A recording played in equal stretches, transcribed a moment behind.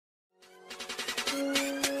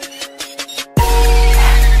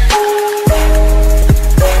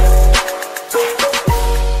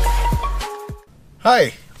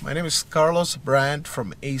Hi, my name is Carlos Brandt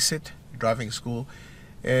from ACIT Driving School,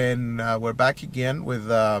 and we're back again with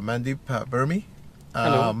Mandeep Burmi.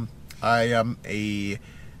 Hello. I am a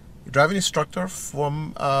driving instructor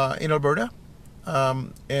from in Alberta,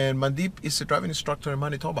 and Mandeep is a driving instructor in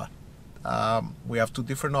Manitoba. We have two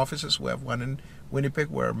different offices. We have one in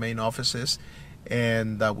Winnipeg, where our main office is,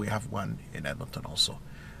 and we have one in Edmonton also.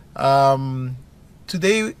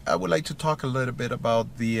 Today, I would like to talk a little bit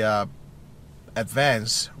about the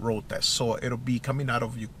advanced road test. So it'll be coming out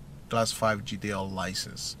of your Class 5 GDL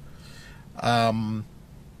license. The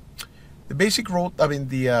basic road,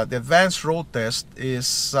 the advanced road test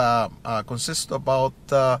is consists about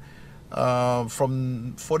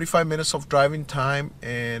from 45 minutes of driving time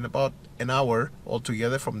and about an hour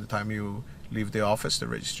altogether from the time you leave the office, the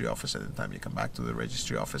registry office, and the time you come back to the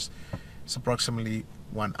registry office. It's approximately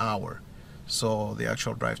 1 hour. So the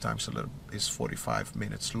actual drive time is 45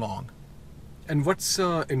 minutes long. And what's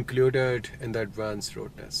included in the advanced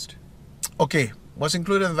road test? Okay, what's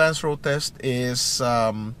included in the advanced road test is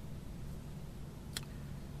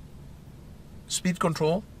speed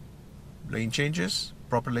control, lane changes,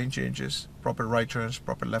 proper right turns,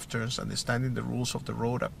 proper left turns, understanding the rules of the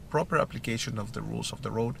road, a proper application of the rules of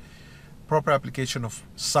the road, proper application of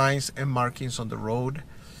signs and markings on the road,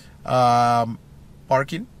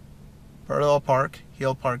 parking, parallel park,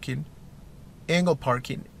 hill parking, angle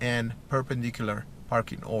parking, and perpendicular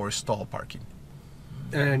parking or stall parking.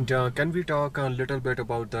 And can we talk a little bit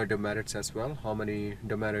about the demerits as well? How many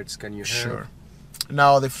demerits can you have? Sure.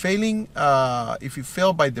 Now, the failing, if you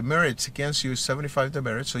fail by demerits against you, is 75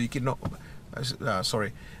 demerits. So you can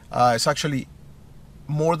it's actually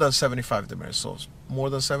more than 75 demerits. So more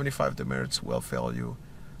than 75 demerits will fail you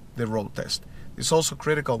the road test. There's also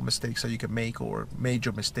critical mistakes that you can make or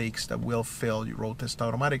major mistakes that will fail your road test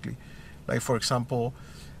automatically. Like, for example,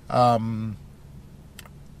 rolling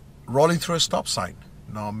through a stop sign,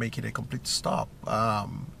 not making a complete stop,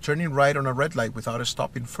 turning right on a red light without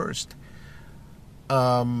stopping first,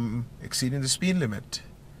 exceeding the speed limit,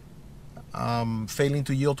 failing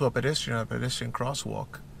to yield to a pedestrian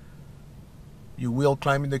crosswalk, your wheel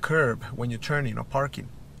climbing the curb when you're turning or parking.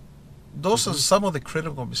 Those are some of the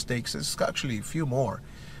critical mistakes. There's actually a few more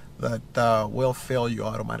that will fail you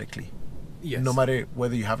automatically. Yes. No matter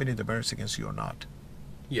whether you have any demerits against you or not.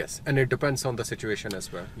 Yes, and it depends on the situation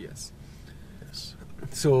as well. Yes. Yes.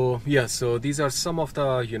 So so these are some of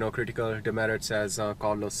the critical demerits, as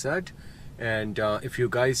Carlos said. And if you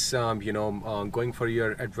guys going for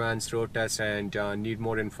your advanced road test and need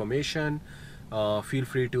more information, feel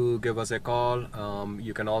free to give us a call.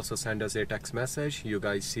 You can also send us a text message. You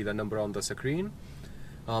guys see the number on the screen.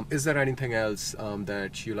 Is there anything else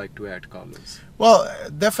that you like to add, Carlos? Well,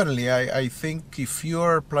 definitely. I think if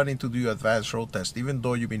you're planning to do advanced road test, even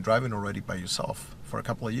though you've been driving already by yourself for a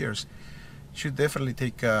couple of years, you should definitely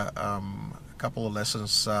take a couple of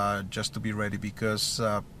lessons just to be ready, because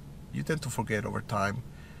you tend to forget over time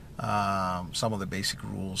some of the basic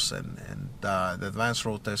rules, and the advanced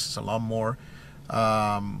road test is a lot more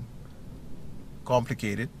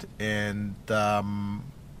complicated, and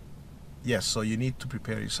yes, so you need to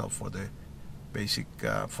prepare yourself for the basic,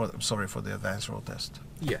 for the advanced road test.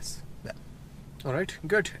 Yes. Yeah. All right,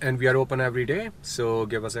 good. And we are open every day, so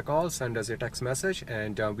give us a call, send us a text message,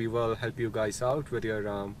 and we will help you guys out with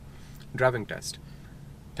your driving test.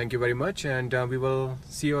 Thank you very much, and we will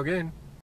see you again.